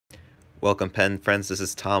Welcome pen friends, this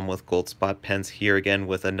is Tom with Goldspot Pens here again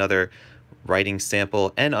with another writing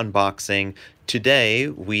sample and unboxing. Today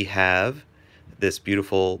we have this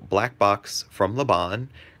beautiful black box from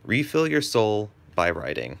Laban, Refill Your Soul by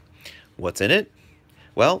Writing. What's in it?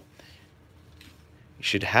 Well, you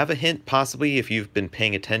should have a hint possibly if you've been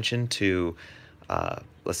paying attention to,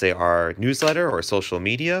 let's say, our newsletter or social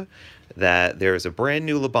media, that there's a brand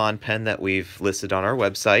new Laban pen that we've listed on our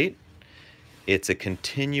website. It's a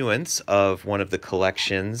continuance of one of the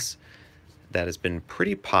collections that has been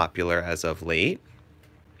pretty popular as of late,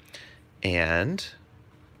 and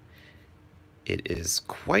it is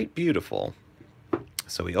quite beautiful.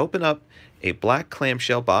 So we open up a black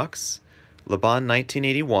clamshell box. Laban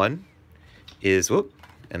 1981 is, whoop,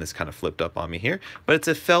 and this kind of flipped up on me here, but it's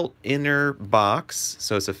a felt inner box,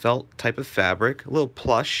 so it's a felt type of fabric, a little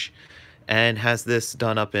plush, and has this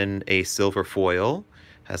done up in a silver foil.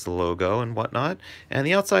 Has the logo and whatnot, and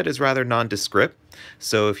the outside is rather nondescript,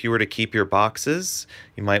 so if you were to keep your boxes,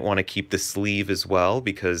 you might want to keep the sleeve as well,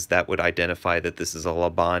 because that would identify that this is a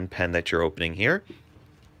Laban pen that you're opening here.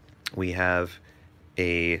 We have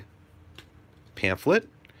a pamphlet,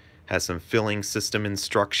 has some filling system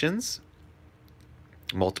instructions,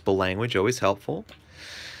 multiple language, always helpful.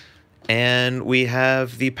 And we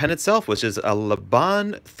have the pen itself, which is a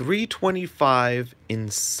Laban 325 in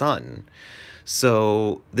Sun.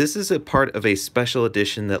 So this is a part of a special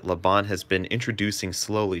edition that Laban has been introducing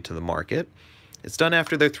slowly to the market. It's done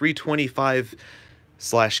after their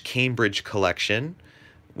 325/Cambridge collection,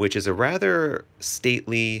 which is a rather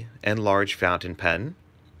stately and large fountain pen.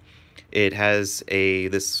 It has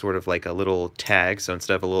this sort of like a little tag, so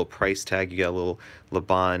instead of a little price tag, you get a little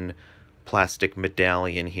Laban plastic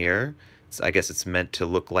medallion here. I guess it's meant to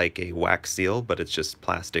look like a wax seal, but it's just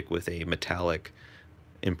plastic with a metallic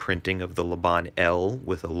imprinting of the Laban L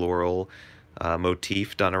with a laurel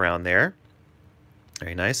motif done around there.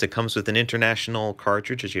 Very nice. It comes with an international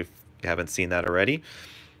cartridge, as you haven't seen that already.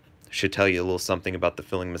 Should tell you a little something about the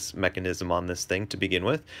filling mechanism on this thing to begin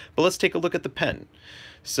with. But let's take a look at the pen.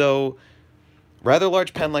 So, rather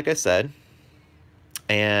large pen, like I said,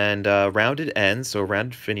 and rounded ends, so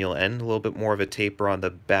rounded finial end, a little bit more of a taper on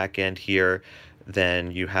the back end here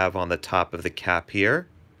than you have on the top of the cap here.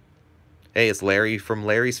 Hey, it's Larry from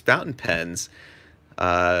Larry's Fountain Pens.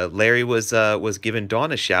 Larry was giving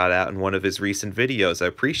Dawn a shout out in one of his recent videos. I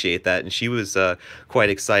appreciate that, and she was quite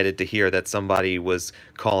excited to hear that somebody was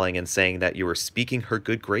calling and saying that you were speaking her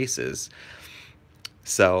good graces.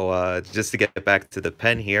 So just to get back to the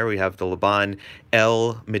pen here, we have the Laban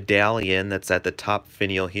L medallion that's at the top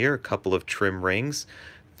finial here, a couple of trim rings,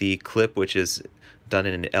 the clip which is done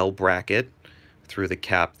in an L bracket through the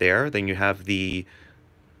cap there. Then you have the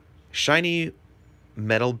shiny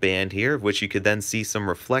metal band here, of which you could then see some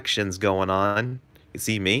reflections going on. You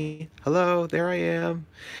see me? Hello, there I am.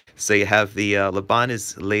 So you have the Laban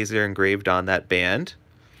is laser engraved on that band.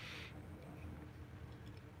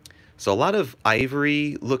 So a lot of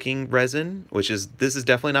ivory looking resin, this is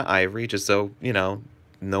definitely not ivory, just so, you know,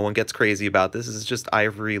 no one gets crazy about this. This is just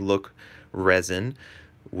ivory look resin,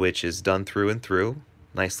 which is done through and through.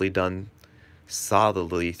 Nicely done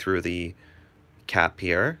solidly through the cap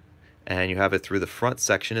here. And you have it through the front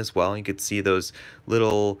section as well. You could see those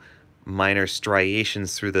little minor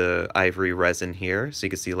striations through the ivory resin here. So you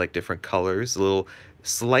can see like different colors, a little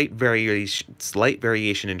slight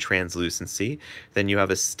variation in translucency. Then you have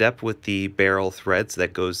a step with the barrel threads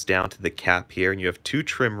that goes down to the cap here, and you have two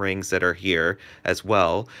trim rings that are here as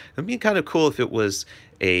well. It'd be kind of cool if it was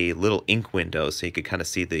a little ink window so you could kind of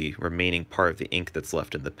see the remaining part of the ink that's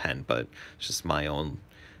left in the pen, but it's just my own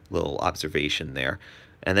little observation there.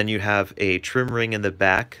 And then you have a trim ring in the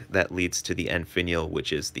back that leads to the end finial,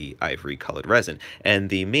 which is the ivory colored resin.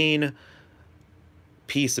 And the main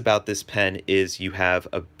piece about this pen is you have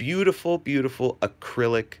a beautiful, beautiful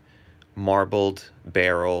acrylic marbled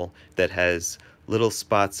barrel that has little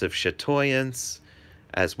spots of chatoyance,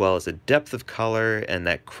 as well as a depth of color and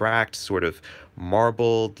that cracked sort of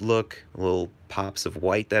marbled look, little pops of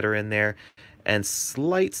white that are in there, and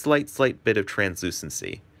slight bit of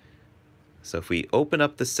translucency. So if we open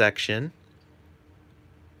up the section,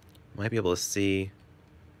 might be able to see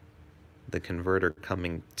the converter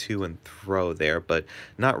coming to and fro there, but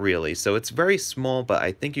not really. So it's very small, but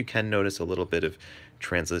I think you can notice a little bit of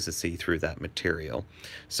translucency through that material.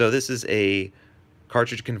 So this is a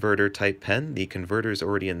cartridge converter type pen. The converter is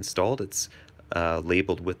already installed. It's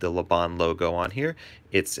labeled with the Laban logo on here.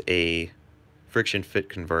 It's a friction fit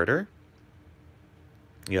converter.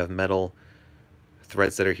 You have metal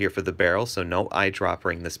threads that are here for the barrel, so no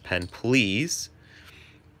eyedroppering this pen, please.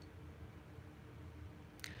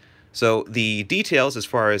 So the details as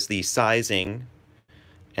far as the sizing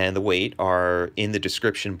and the weight are in the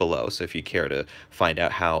description below. So if you care to find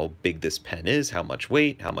out how big this pen is, how much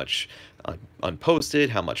weight, how much unposted,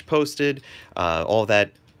 how much posted, all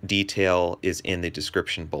that detail is in the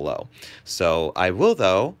description below. So I will,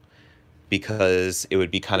 though, because it would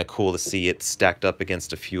be kind of cool to see it stacked up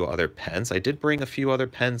against a few other pens. I did bring a few other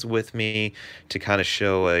pens with me to kind of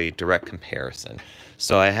show a direct comparison.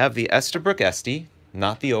 So I have the Esterbrook Esty,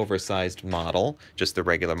 not the oversized model, just the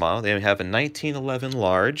regular model. Then we have a 1911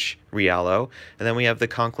 large Rialo, and then we have the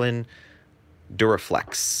Conklin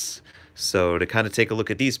Duraflex. So to kind of take a look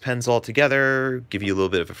at these pens all together, give you a little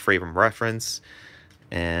bit of a frame of reference,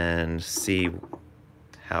 and see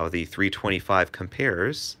how the 325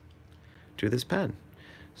 compares to this pen.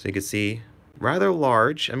 So you can see rather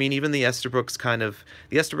large. I mean, even the Esterbrook's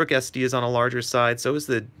the Esterbrook SD is on a larger side, so is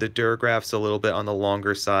the Duragraph's a little bit on the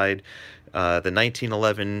longer side. The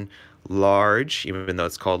 1911 large, even though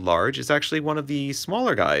it's called large, is actually one of the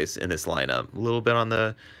smaller guys in this lineup, a little bit on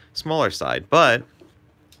the smaller side. But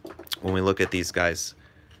when we look at these guys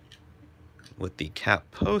with the cap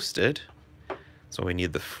posted, so we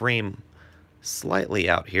need the frame slightly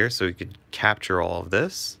out here so we could capture all of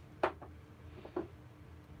this.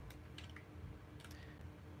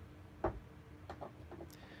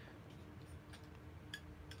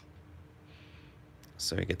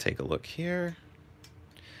 So we can take a look here.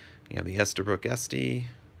 You have the Esterbrook SD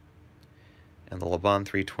and the Laban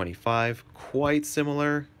 325, quite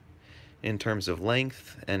similar in terms of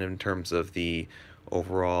length and in terms of the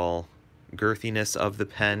overall girthiness of the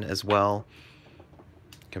pen as well.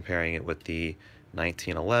 Comparing it with the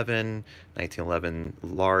 1911. 1911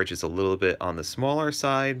 large is a little bit on the smaller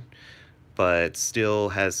side, but still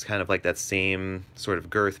has kind of like that same sort of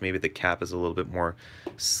girth. Maybe the cap is a little bit more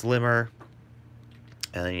slimmer.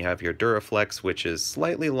 And then you have your Duraflex, which is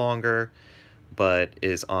slightly longer, but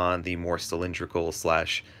is on the more cylindrical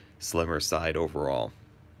slash slimmer side overall.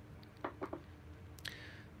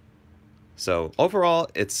 So overall,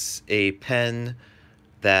 it's a pen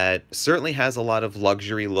that certainly has a lot of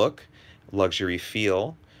luxury look, luxury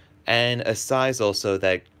feel, and a size also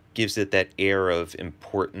that gives it that air of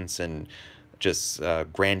importance and just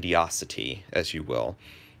grandiosity, as you will.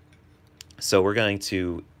 So we're going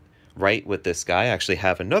to write with this guy. I actually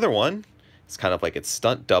have another one. It's kind of like its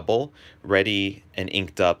stunt double, ready and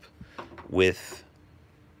inked up with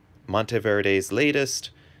Monteverde's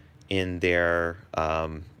latest in their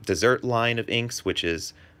dessert line of inks, which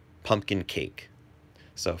is pumpkin cake.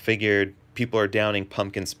 So figured people are downing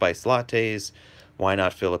pumpkin spice lattes, why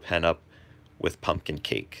not fill a pen up with pumpkin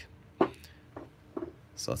cake?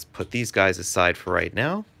 So let's put these guys aside for right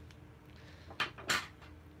now.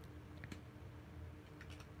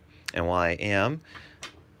 And while I am,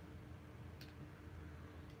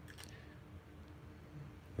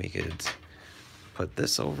 we could put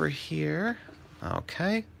this over here.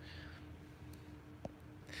 Okay.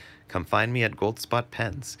 Come find me at Gold Spot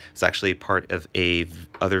Pens. It's actually part of a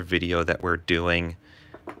other video that we're doing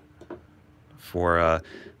for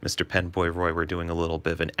Mr. Penboy Roy. We're doing a little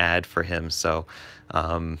bit of an ad for him, so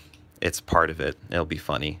it's part of it. It'll be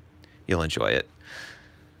funny. You'll enjoy it.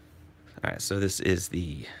 All right, so this is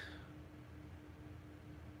the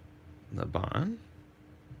Laban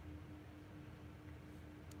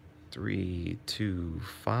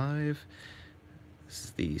 325. This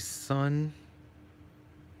is the Sun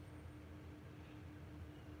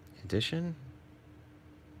edition.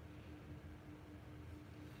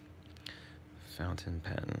 Fountain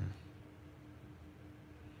pen.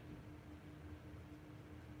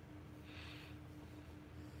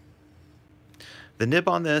 The nib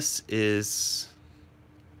on this is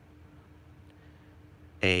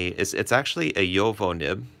it's actually a Jowo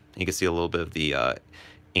nib. You can see a little bit of the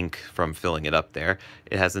ink from filling it up there.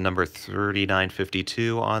 It has the number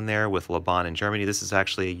 3952 on there with Laban in Germany. This is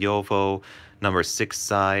actually a Jowo number 6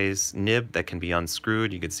 size nib that can be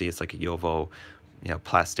unscrewed. You can see it's like a Jowo,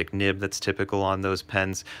 plastic nib that's typical on those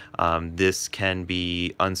pens. This can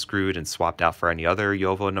be unscrewed and swapped out for any other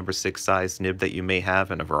Jowo number 6 size nib that you may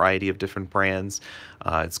have in a variety of different brands.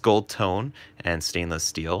 It's gold tone and stainless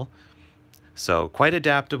steel. So quite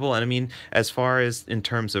adaptable, and I mean, as far as in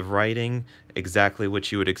terms of writing, exactly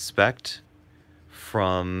what you would expect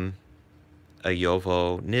from a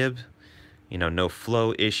Jowo nib. No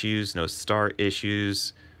flow issues, no start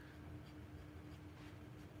issues.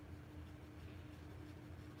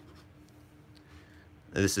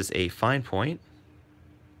 This is a fine point.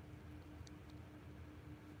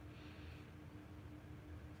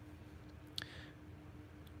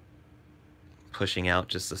 Pushing out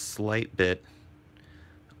just a slight bit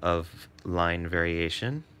of line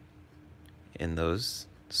variation. in those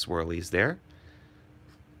swirlies there.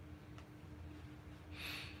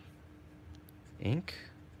 Ink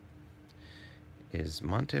is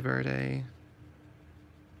Monteverde.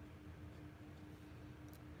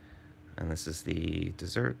 And this is the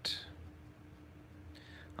dessert.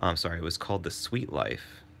 Oh, I'm sorry, it was called the Sweet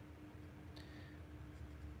Life.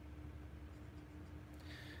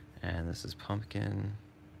 And this is pumpkin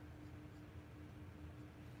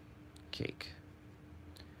cake.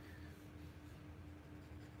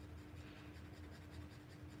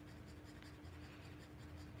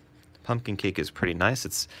 Pumpkin cake is pretty nice.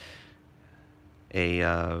 It's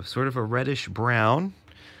a sort of a reddish brown,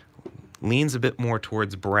 leans a bit more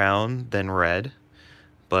towards brown than red,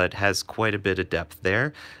 but has quite a bit of depth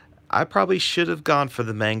there. I probably should have gone for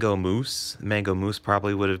the mango mousse. Mango mousse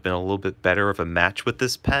probably would have been a little bit better of a match with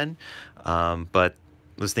this pen, but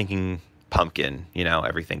was thinking pumpkin, you know,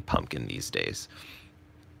 everything pumpkin these days.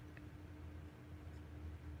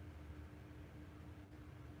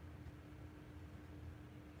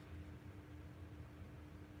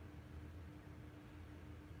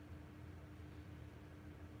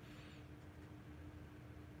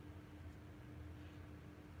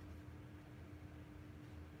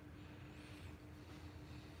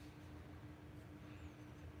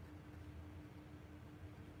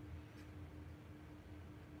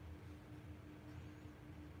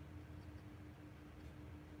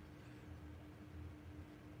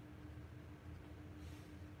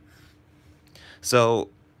 So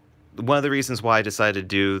one of the reasons why I decided to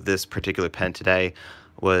do this particular pen today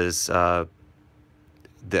was that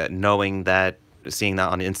knowing that, seeing that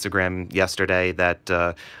on Instagram yesterday,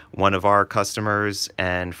 that one of our customers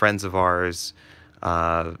and friends of ours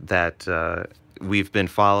that we've been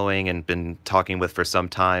following and been talking with for some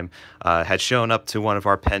time had shown up to one of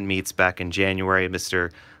our pen meets back in January,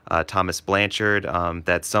 Mr. Thomas Blanchard,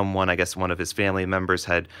 that someone, I guess one of his family members,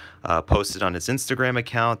 had posted on his Instagram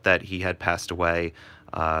account that he had passed away,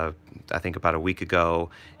 I think about a week ago.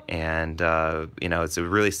 And, you know, it's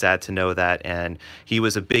really sad to know that. And he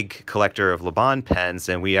was a big collector of Laban pens,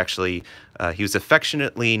 and we actually, he was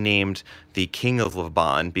affectionately named the King of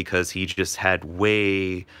Laban because he just had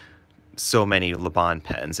so many Laban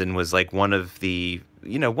pens and was like one of the,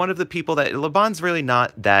 you know, one of the people that Laban's really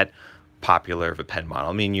not that popular of a pen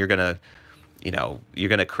model. I mean, you're gonna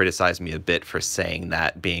criticize me a bit for saying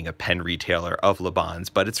that, being a pen retailer of Laban's,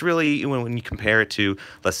 but it's really, when you compare it to,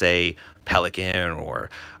 let's say, Pelican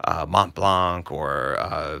or Mont Blanc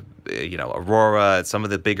or you know, Aurora, some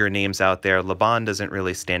of the bigger names out there, Laban doesn't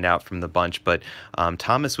really stand out from the bunch. But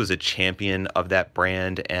Thomas was a champion of that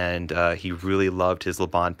brand, and he really loved his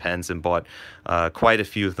Laban pens and bought quite a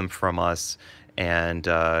few of them from us. And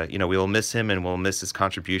you know, we will miss him, and we'll miss his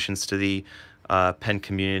contributions to the pen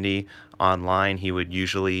community online. He would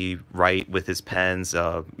usually write with his pens,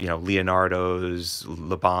 you know, Leonardo's,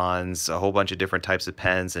 Laban's, a whole bunch of different types of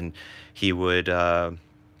pens, and he would,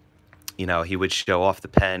 you know, he would show off the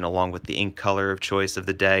pen along with the ink color of choice of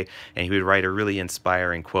the day, and he would write a really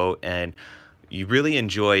inspiring quote. And you really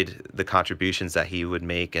enjoyed the contributions that he would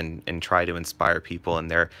make and try to inspire people in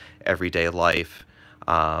their everyday life.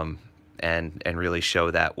 And really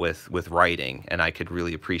show that with writing. And I could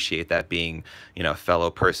really appreciate that, being, you know, a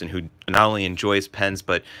fellow person who not only enjoys pens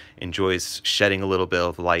but enjoys shedding a little bit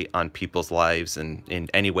of light on people's lives and in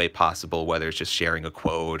any way possible, whether it's just sharing a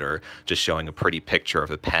quote or just showing a pretty picture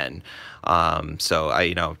of a pen. So I,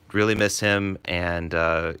 you know, really miss him, and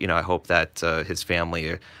you know, I hope that his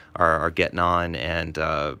family are getting on, and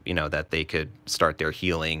you know, that they could start their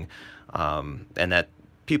healing, and that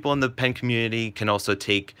people in the pen community can also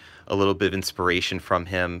take a little bit of inspiration from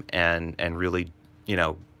him, and really, you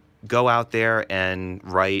know, go out there and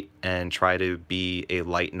write and try to be a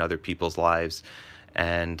light in other people's lives,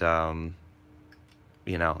 and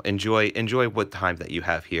you know, enjoy what time that you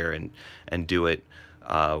have here, and do it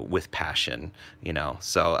with passion, you know.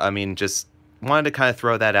 So I mean, just wanted to kind of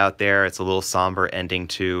throw that out there. It's a little somber ending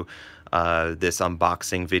to this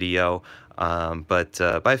unboxing video, but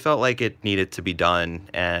I felt like it needed to be done,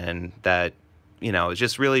 and that, you know, it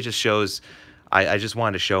just really just shows, I just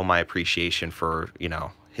wanted to show my appreciation for, you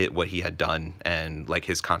know, what he had done, and like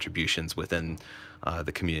his contributions within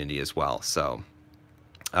the community as well. So,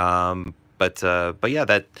 but yeah,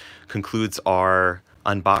 that concludes our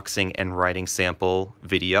unboxing and writing sample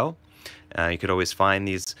video. You could always find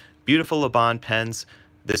these beautiful Laban pens.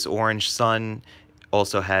 This orange sun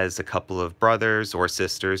also has a couple of brothers or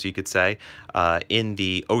sisters, you could say, in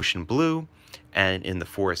the ocean blue and in the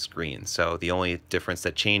forest green. So the only difference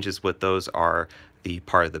that changes with those are the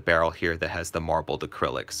part of the barrel here that has the marbled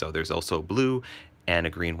acrylic. So there's also blue and a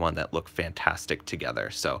green one that look fantastic together.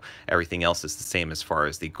 So everything else is the same as far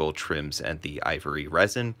as the gold trims and the ivory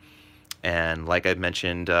resin. And like I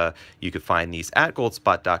mentioned, you could find these at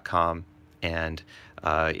goldspot.com. And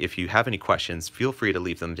if you have any questions, feel free to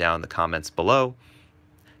leave them down in the comments below.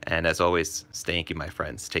 And as always, thank you, my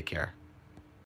friends. Take care.